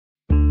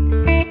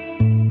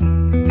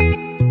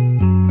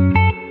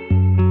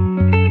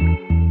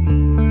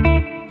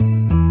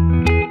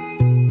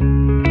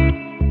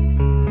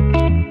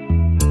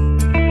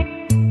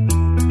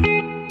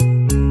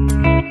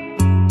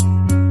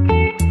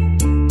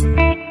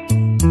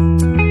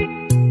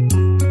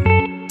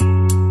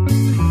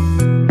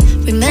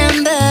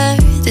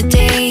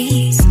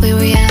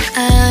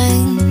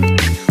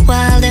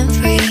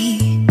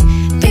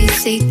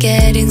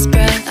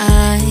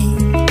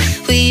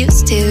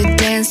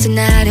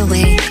night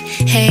away,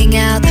 hang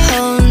out the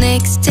whole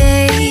next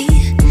day,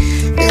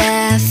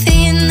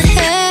 laughing,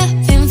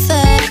 having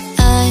fun.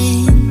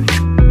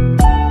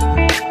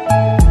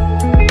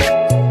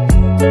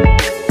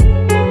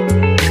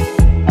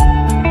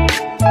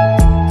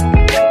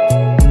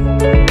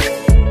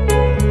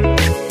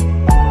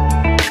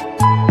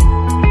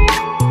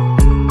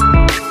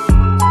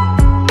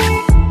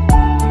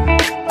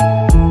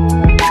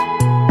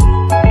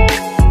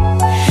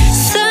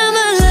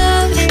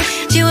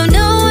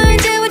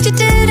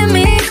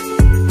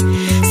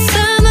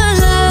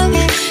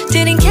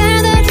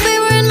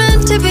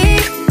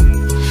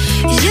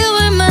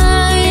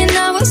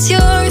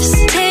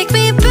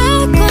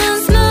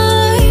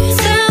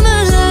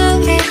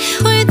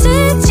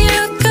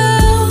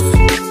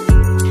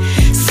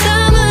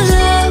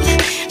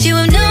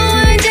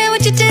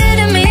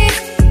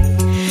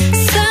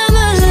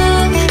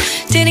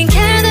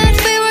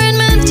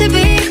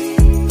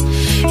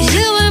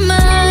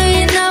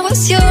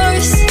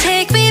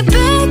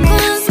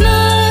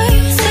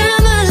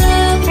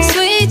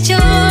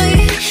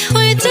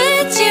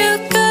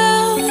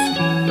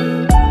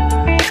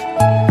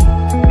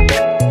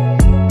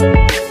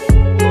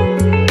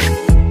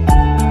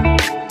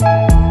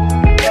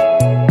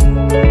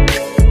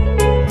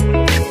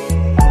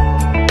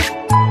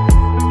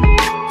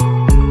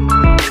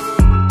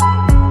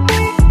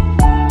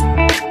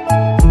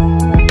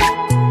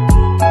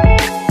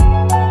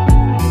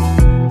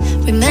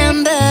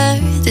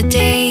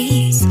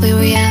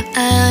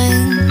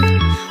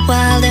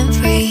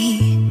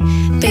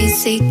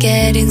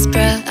 Getting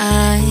sprung.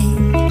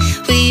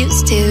 We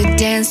used to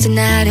dance the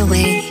night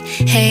away,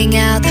 hang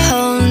out the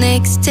whole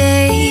next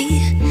day,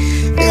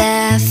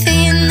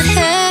 laughing,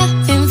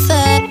 having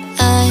fun.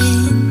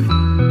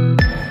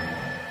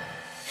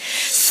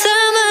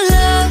 Summer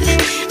love,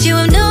 you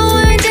have no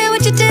idea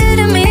what you did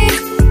to me.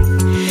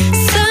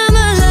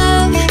 Summer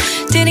love,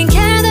 didn't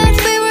care that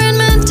we weren't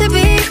meant to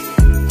be.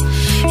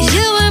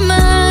 You were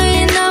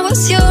mine, I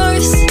was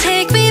yours.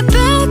 Take me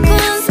back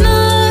once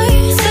more.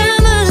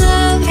 Summer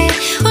love,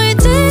 where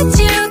did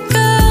you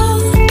go?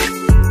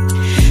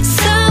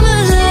 Summer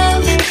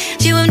love,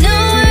 you have no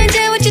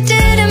idea what you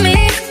did to me.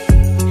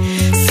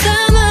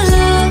 Summer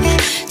love,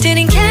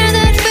 didn't care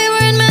that we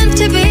weren't meant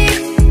to be.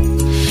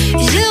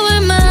 You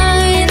were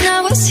mine, I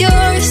was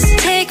yours.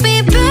 Take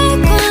me back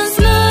once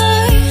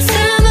more.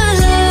 Summer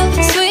love,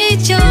 sweet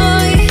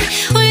joy,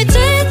 where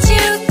did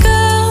you go?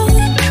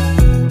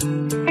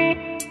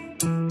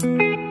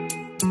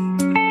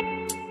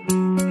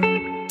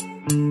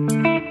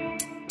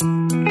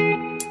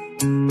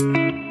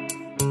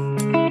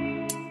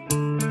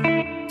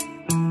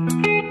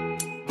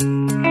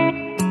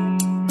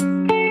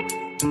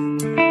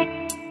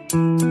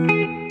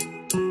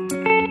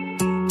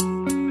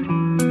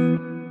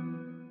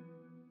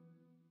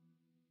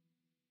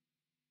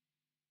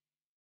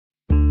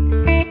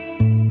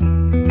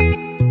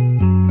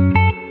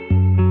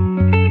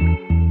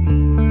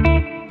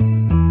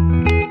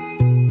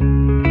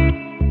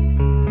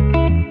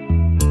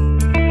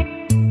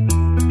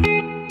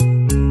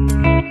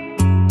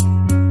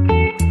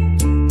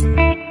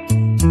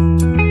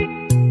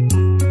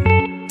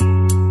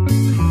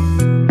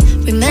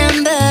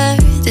 Remember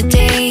the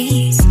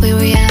days we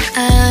were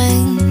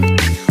young,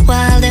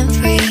 wild and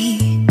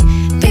free,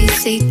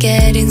 basic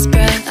getting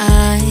sprung.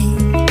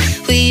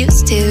 We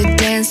used to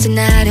dance the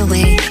night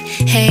away,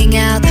 hang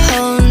out the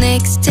whole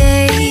next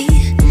day,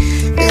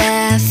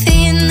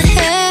 laughing,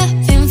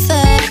 having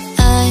fun.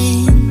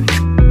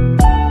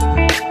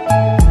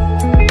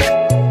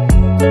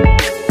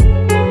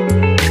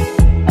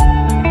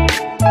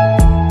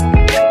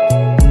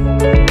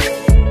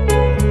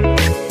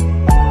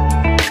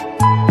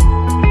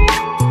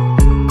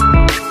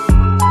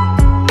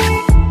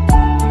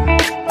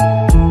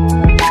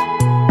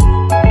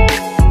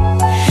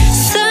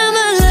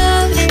 Summer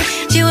love,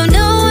 you have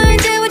no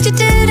idea what you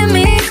did to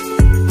me.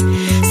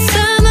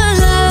 Summer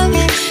love,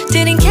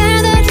 didn't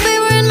care that we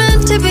weren't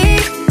meant to be.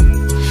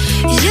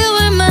 You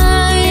were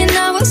mine,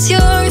 I was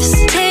yours.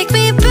 Take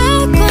me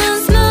back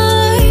once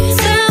more.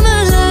 Summer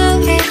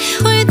love,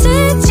 where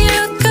did you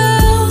go?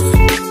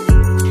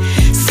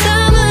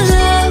 Summer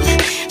love,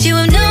 you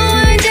have no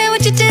idea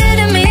what you did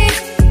to me.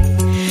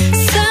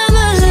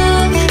 Summer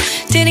love,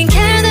 didn't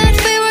care that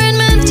we weren't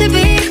meant to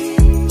be.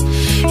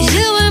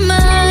 You were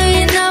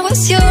mine, I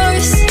was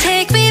yours.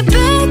 Take me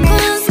back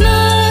once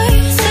more.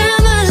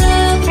 Summer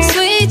love,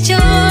 sweet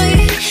joy,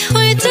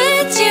 where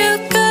did you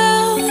go?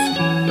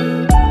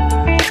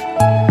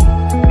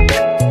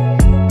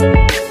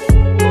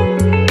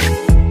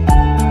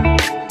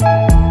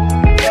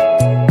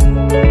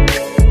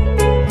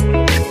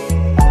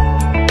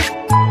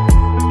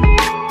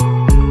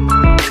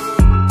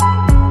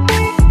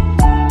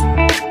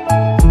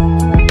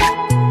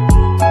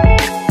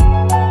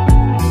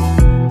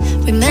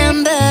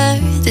 Remember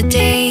the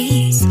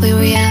days we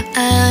were young,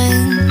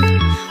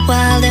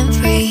 wild and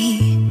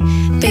free,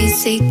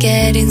 basic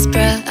getting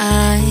sprung.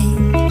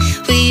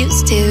 We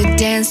used to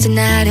dance the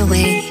night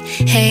away,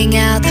 hang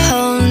out the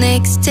whole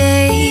next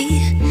day,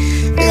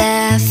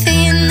 laughing.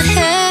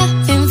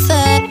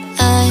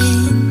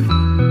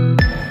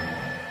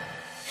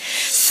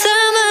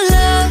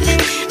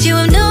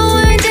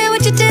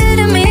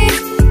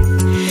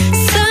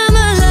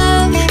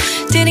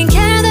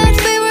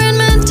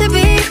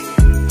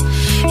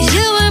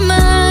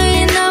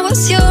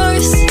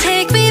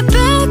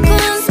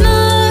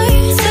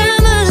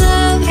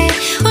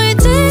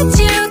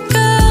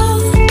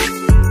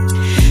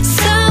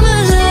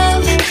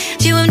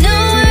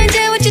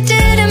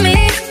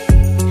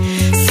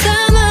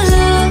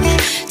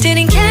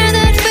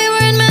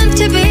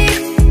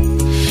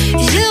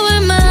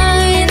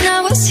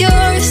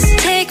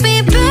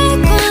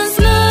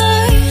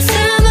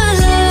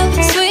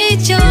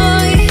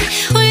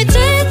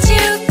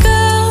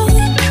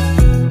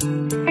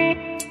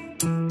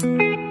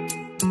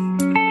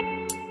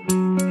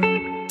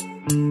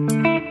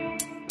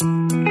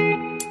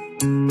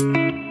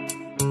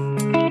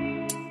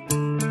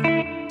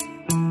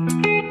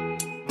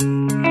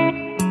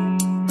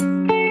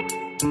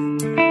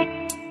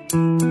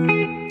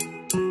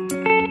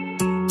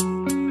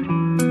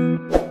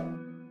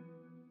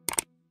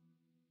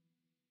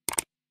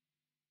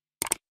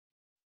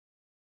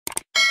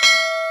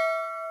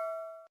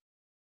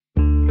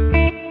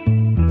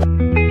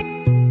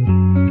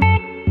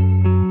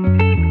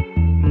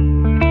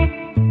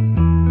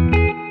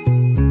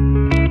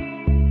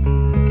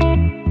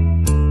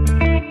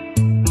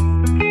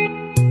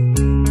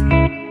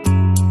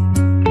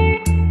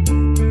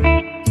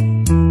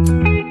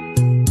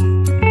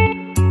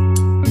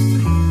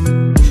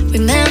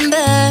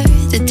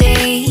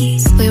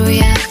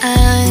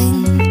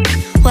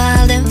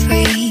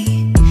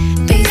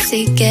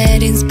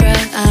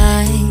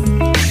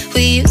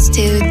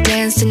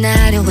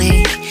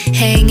 away,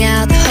 hang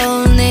out the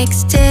whole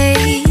next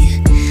day,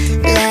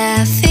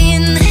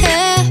 laughing,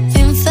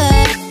 having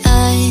fun.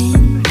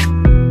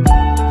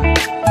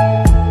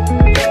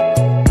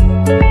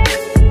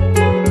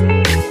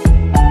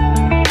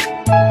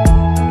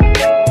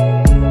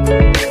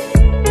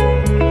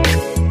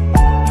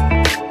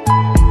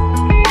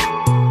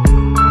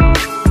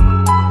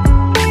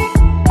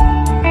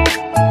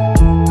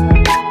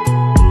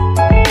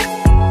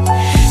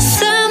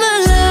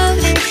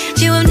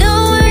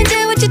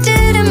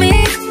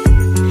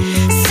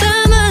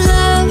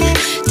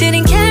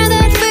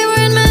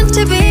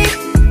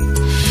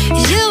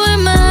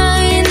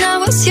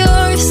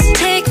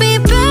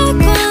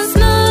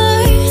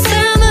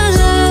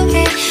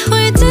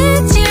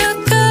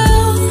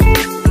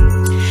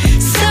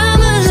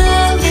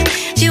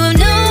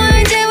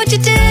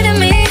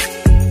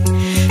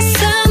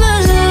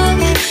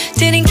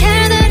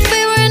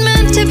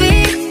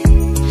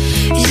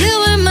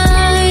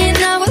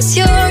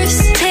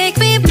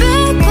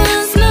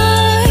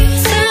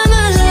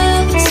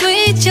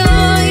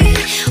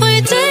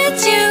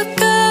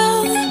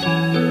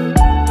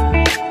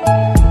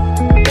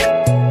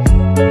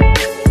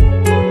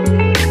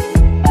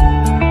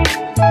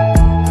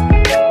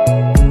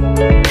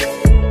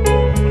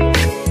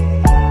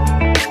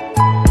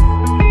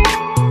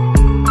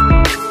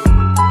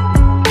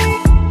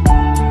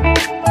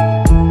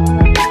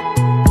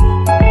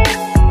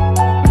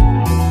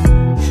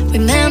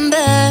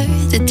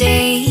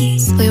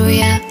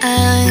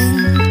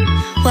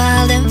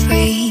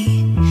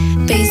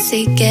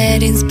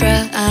 Getting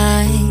sprung.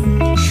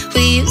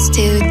 We used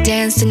to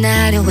dance the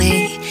night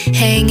away,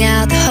 hang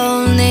out the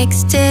whole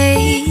next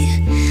day,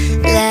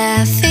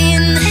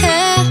 laughing,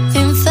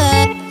 having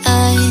fun.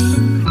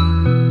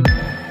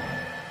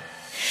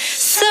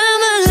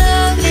 Summer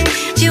love,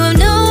 you have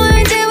no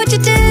idea what you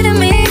did to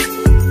me.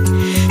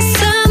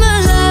 Summer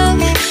love,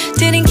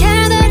 didn't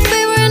care that we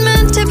weren't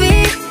meant to be.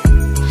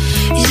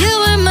 You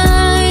were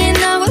mine,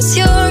 I was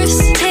yours.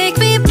 Take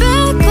me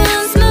back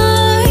once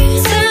more.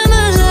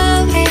 Summer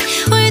love,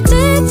 where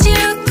did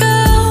you go?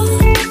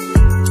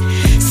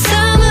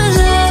 Summer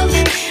love,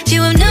 you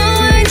have no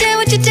idea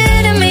what you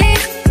did to me.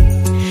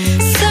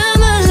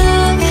 Summer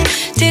love,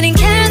 didn't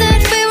care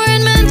that we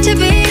weren't meant to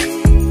be.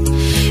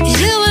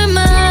 You were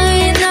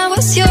mine, I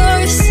was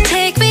yours.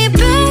 Take me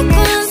back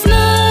once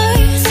more.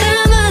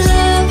 Summer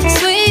love,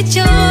 sweet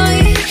joy,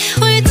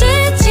 where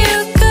did you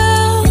go?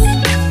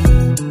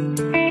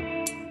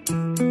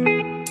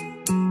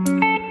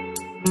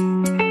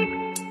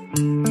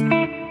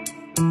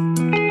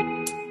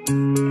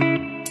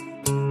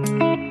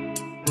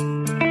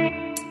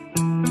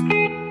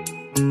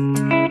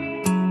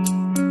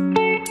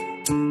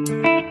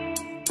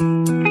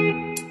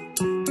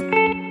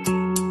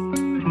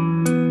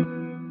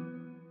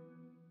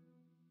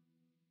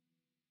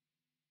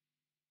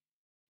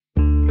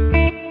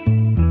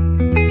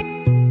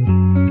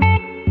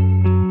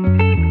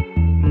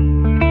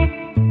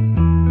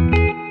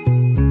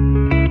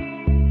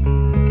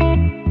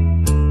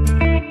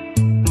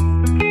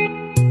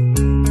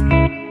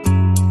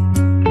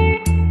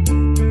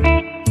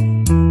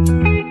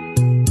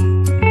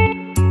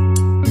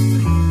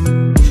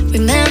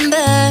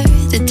 Remember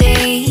the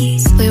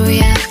days we were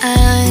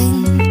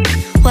young,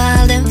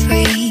 wild and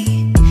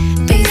free,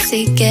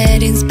 basic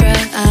getting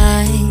sprung.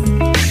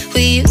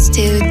 We used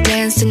to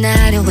dance the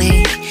night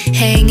away,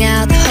 hang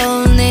out the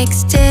whole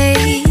next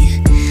day,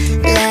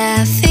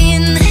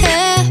 laughing,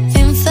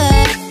 having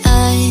fun.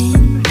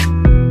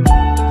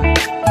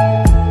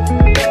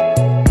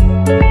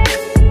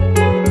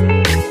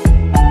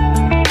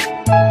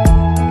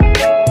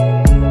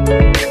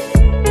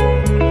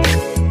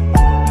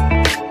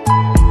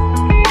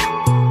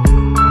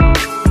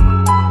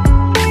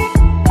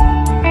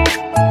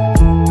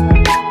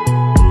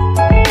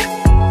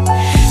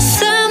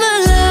 Summer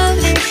love,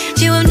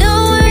 you have no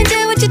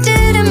idea what you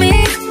did to me.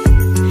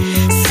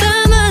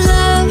 Summer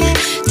love,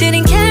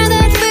 didn't care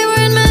that we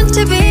weren't meant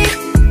to be.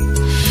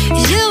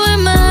 You were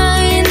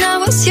mine, I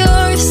was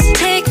yours.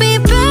 Take me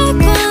back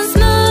once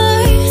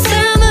more.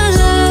 Summer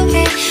love,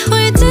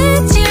 where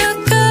did you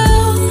go?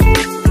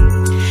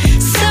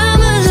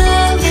 Summer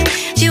love,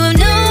 you have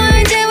no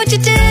idea what you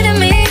did to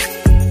me.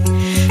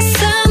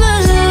 Summer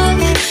love,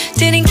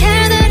 didn't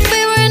care that we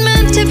weren't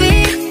meant to be.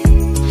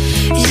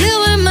 You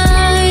were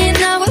mine,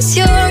 I was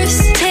yours.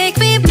 Take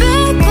me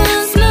back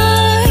once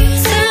more.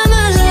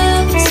 Summer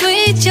love,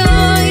 sweet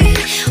joy,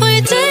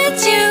 where did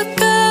you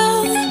go?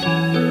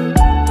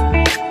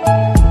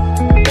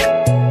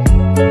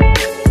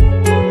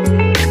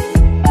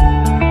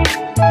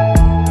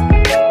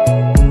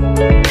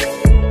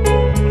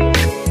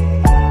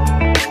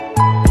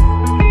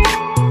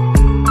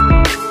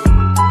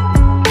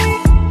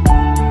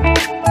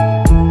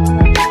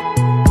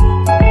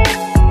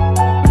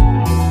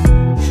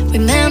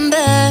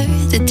 Remember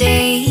the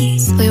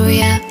days we were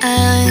young,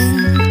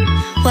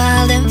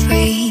 wild and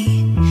free,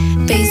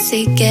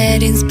 basic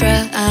getting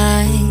sprung.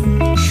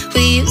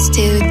 We used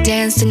to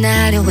dance the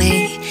night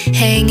away,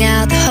 hang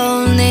out the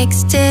whole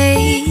next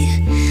day,